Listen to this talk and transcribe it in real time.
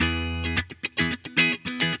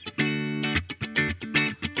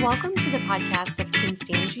Welcome to the podcast of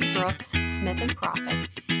Constangy Brooks, Smith & Profit,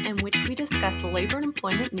 in which we discuss labor and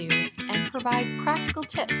employment news and provide practical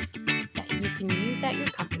tips that you can use at your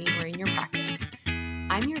company or in your practice.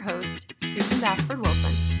 I'm your host, Susan Bassford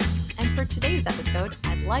Wilson, and for today's episode,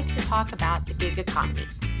 I'd like to talk about the gig economy,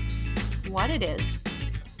 what it is,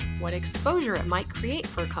 what exposure it might create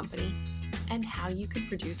for a company, and how you can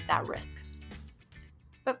reduce that risk.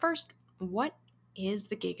 But first, what is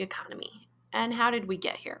the gig economy? And how did we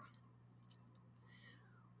get here?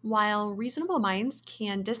 While reasonable minds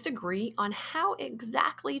can disagree on how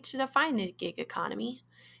exactly to define the gig economy,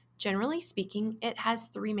 generally speaking, it has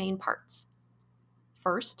three main parts.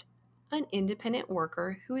 First, an independent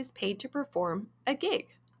worker who is paid to perform a gig,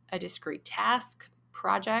 a discrete task,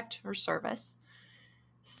 project, or service.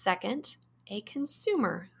 Second, a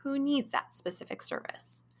consumer who needs that specific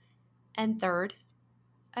service. And third,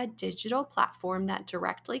 a digital platform that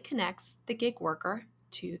directly connects the gig worker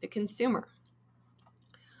to the consumer.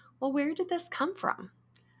 Well, where did this come from?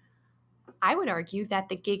 I would argue that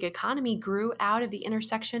the gig economy grew out of the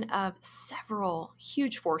intersection of several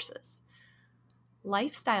huge forces.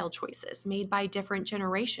 Lifestyle choices made by different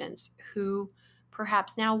generations who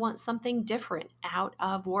perhaps now want something different out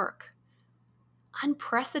of work.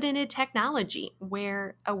 Unprecedented technology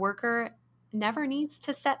where a worker never needs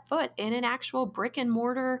to set foot in an actual brick and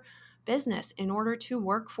mortar business in order to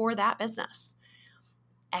work for that business.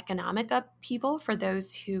 Economic upheaval for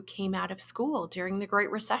those who came out of school during the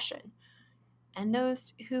Great Recession and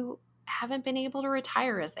those who haven't been able to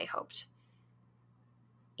retire as they hoped,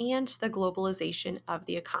 and the globalization of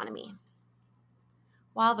the economy.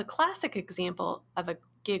 While the classic example of a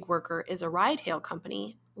gig worker is a ride-hail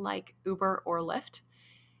company like Uber or Lyft,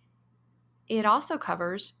 it also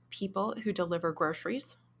covers people who deliver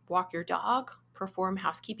groceries, walk your dog, perform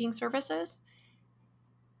housekeeping services,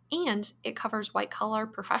 and it covers white-collar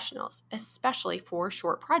professionals, especially for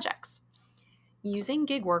short projects. Using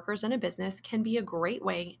gig workers in a business can be a great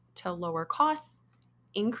way to lower costs,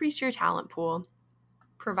 increase your talent pool,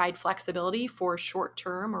 provide flexibility for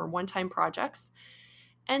short-term or one-time projects,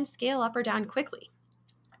 and scale up or down quickly.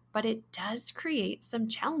 But it does create some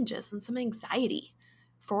challenges and some anxiety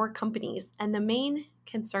for companies. And the main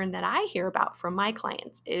concern that I hear about from my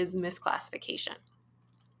clients is misclassification.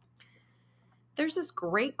 There's this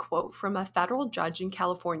great quote from a federal judge in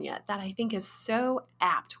California that I think is so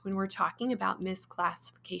apt when we're talking about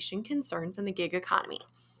misclassification concerns in the gig economy.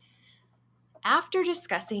 After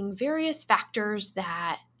discussing various factors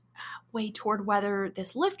that weigh toward whether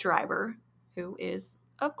this Lyft driver, who is,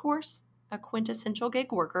 of course, a quintessential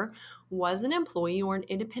gig worker, was an employee or an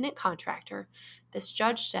independent contractor, this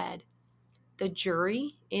judge said, the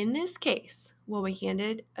jury in this case will be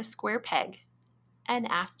handed a square peg and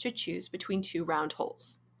asked to choose between two round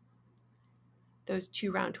holes. Those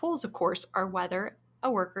two round holes, of course, are whether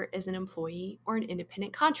a worker is an employee or an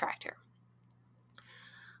independent contractor.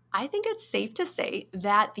 I think it's safe to say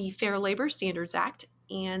that the Fair Labor Standards Act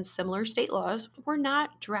and similar state laws were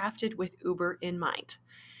not drafted with Uber in mind.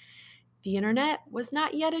 The internet was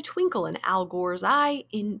not yet a twinkle in Al Gore's eye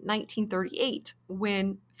in 1938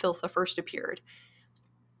 when Filsa first appeared.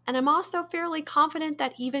 And I'm also fairly confident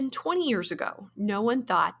that even 20 years ago, no one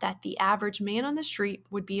thought that the average man on the street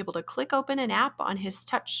would be able to click open an app on his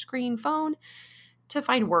touchscreen phone to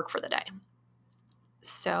find work for the day.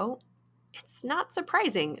 So it's not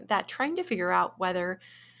surprising that trying to figure out whether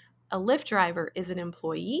a Lyft driver is an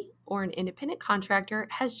employee or an independent contractor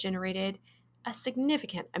has generated a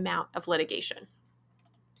significant amount of litigation.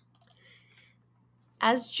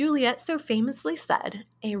 As Juliet so famously said,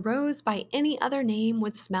 a rose by any other name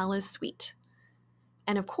would smell as sweet.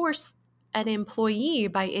 And of course, an employee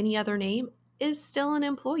by any other name is still an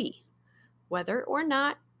employee. Whether or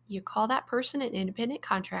not you call that person an independent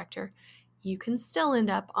contractor, you can still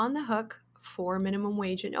end up on the hook for minimum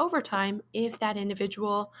wage and overtime if that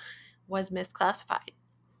individual was misclassified.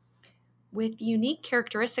 With the unique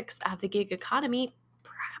characteristics of the gig economy,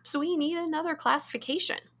 perhaps we need another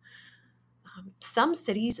classification. Some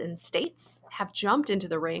cities and states have jumped into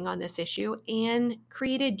the ring on this issue and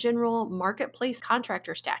created general marketplace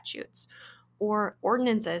contractor statutes or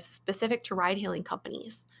ordinances specific to ride-hailing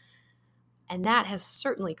companies. And that has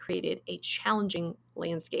certainly created a challenging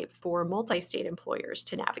landscape for multi-state employers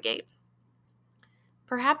to navigate.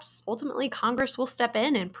 Perhaps ultimately Congress will step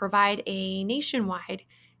in and provide a nationwide,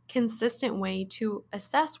 consistent way to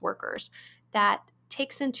assess workers that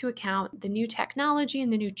takes into account the new technology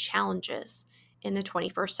and the new challenges in the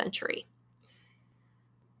 21st century.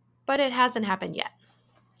 But it hasn't happened yet.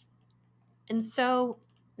 And so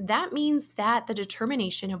that means that the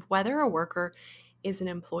determination of whether a worker is an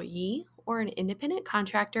employee or an independent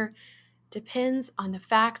contractor depends on the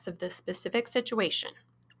facts of the specific situation.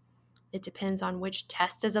 It depends on which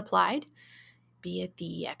test is applied, be it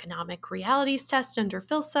the Economic Realities Test under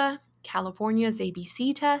PhilSA, California's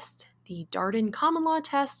ABC test, the Darden Common Law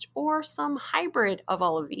test, or some hybrid of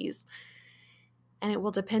all of these. And it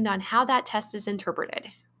will depend on how that test is interpreted,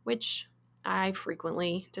 which I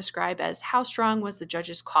frequently describe as how strong was the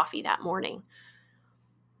judge's coffee that morning.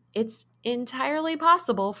 It's entirely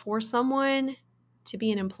possible for someone to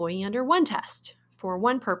be an employee under one test for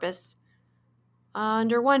one purpose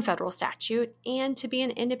under one federal statute and to be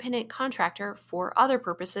an independent contractor for other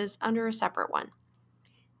purposes under a separate one.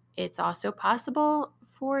 It's also possible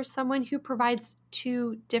for someone who provides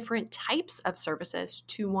two different types of services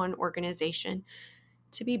to one organization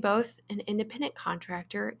to be both an independent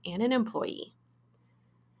contractor and an employee.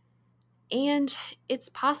 And it's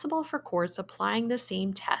possible for courts applying the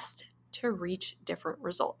same test to reach different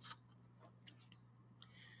results.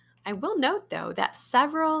 I will note, though, that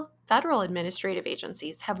several federal administrative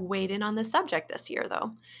agencies have weighed in on the subject this year,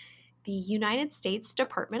 though. The United States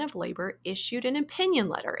Department of Labor issued an opinion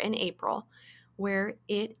letter in April where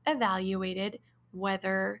it evaluated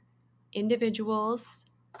whether individuals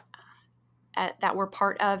that were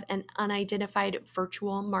part of an unidentified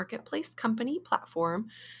virtual marketplace company platform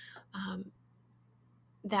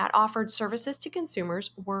that offered services to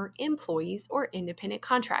consumers were employees or independent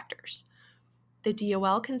contractors. The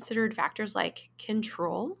DOL considered factors like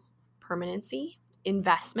control, permanency,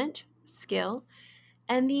 investment, skill,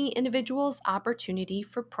 and the individual's opportunity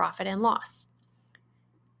for profit and loss.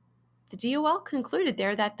 The DOL concluded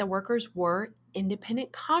there that the workers were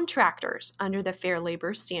independent contractors under the Fair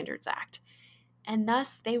Labor Standards Act, and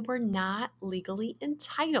thus they were not legally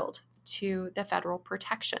entitled to the federal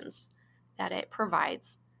protections that it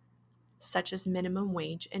provides, such as minimum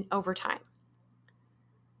wage and overtime.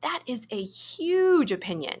 That is a huge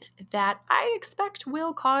opinion that I expect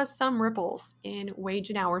will cause some ripples in wage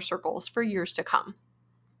and hour circles for years to come.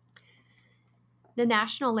 The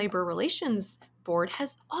National Labor Relations Board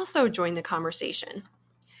has also joined the conversation.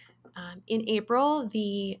 In April,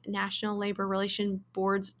 the National Labor Relations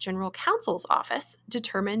Board's General Counsel's Office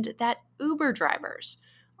determined that Uber drivers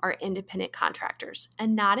are independent contractors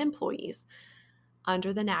and not employees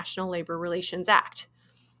under the National Labor Relations Act.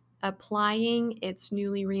 Applying its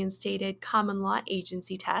newly reinstated common law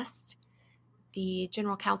agency test, the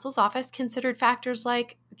General Counsel's Office considered factors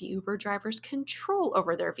like the Uber driver's control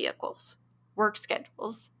over their vehicles, work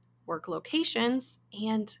schedules, work locations,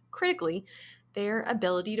 and, critically, their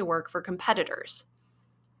ability to work for competitors.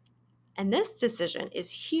 And this decision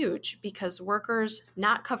is huge because workers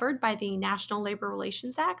not covered by the National Labor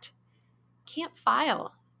Relations Act can't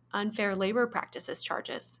file unfair labor practices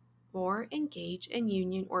charges or engage in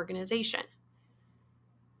union organization.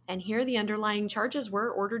 And here the underlying charges were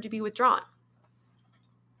ordered to be withdrawn.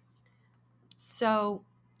 So,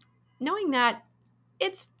 knowing that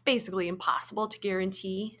it's basically impossible to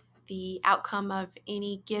guarantee the outcome of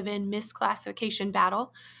any given misclassification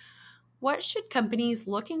battle, what should companies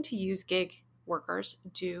looking to use gig workers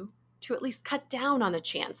do to at least cut down on the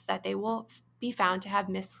chance that they will be found to have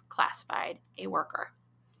misclassified a worker?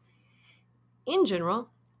 In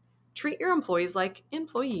general, treat your employees like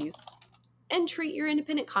employees and treat your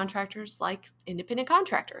independent contractors like independent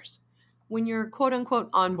contractors. When you're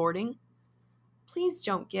quote-unquote onboarding, please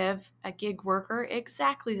don't give a gig worker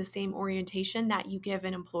exactly the same orientation that you give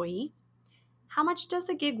an employee. How much does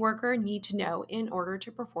a gig worker need to know in order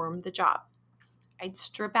to perform the job? I'd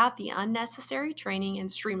strip out the unnecessary training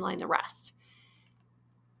and streamline the rest.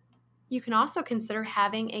 You can also consider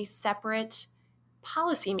having a separate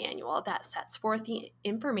policy manual that sets forth the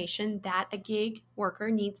information that a gig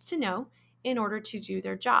worker needs to know in order to do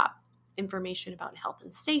their job. Information about health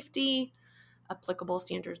and safety, applicable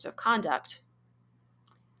standards of conduct,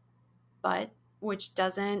 but which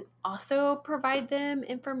doesn't also provide them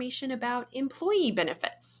information about employee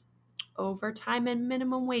benefits, overtime and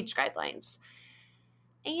minimum wage guidelines,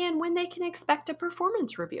 and when they can expect a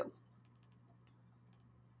performance review.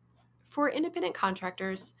 For independent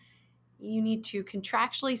contractors, you need to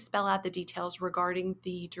contractually spell out the details regarding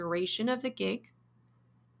the duration of the gig,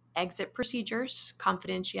 exit procedures,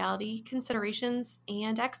 confidentiality considerations,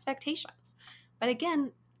 and expectations. But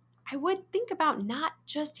again, I would think about not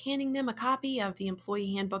just handing them a copy of the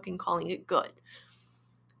employee handbook and calling it good.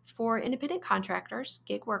 For independent contractors,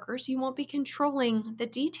 gig workers, you won't be controlling the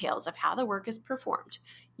details of how the work is performed.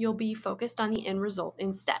 You'll be focused on the end result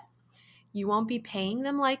instead. You won't be paying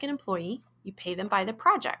them like an employee. You pay them by the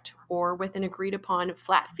project or with an agreed upon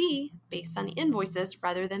flat fee based on the invoices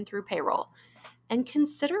rather than through payroll. and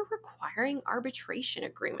consider requiring arbitration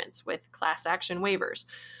agreements with class action waivers.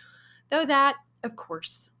 Though that, of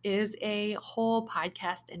course, is a whole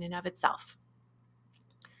podcast in and of itself.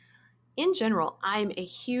 In general, I'm a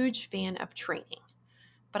huge fan of training,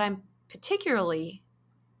 but I'm particularly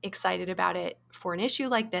excited about it for an issue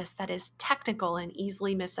like this that is technical and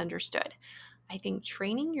easily misunderstood. I think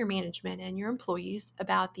training your management and your employees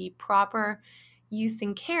about the proper use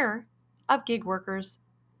and care of gig workers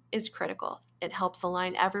is critical. It helps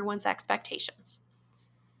align everyone's expectations.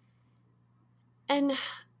 And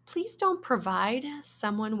please don't provide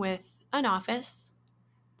someone with an office,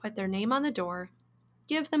 put their name on the door,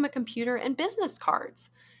 give them a computer and business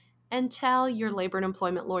cards, and tell your labor and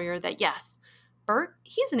employment lawyer that yes, Bert,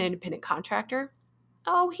 he's an independent contractor.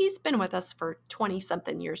 Oh, he's been with us for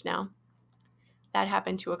 20-something years now. That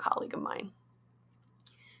happened to a colleague of mine.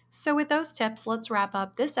 So with those tips, let's wrap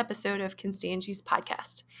up this episode of Constangy's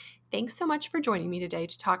podcast. Thanks so much for joining me today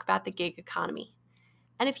to talk about the gig economy.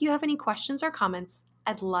 And if you have any questions or comments,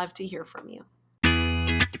 I'd love to hear from you.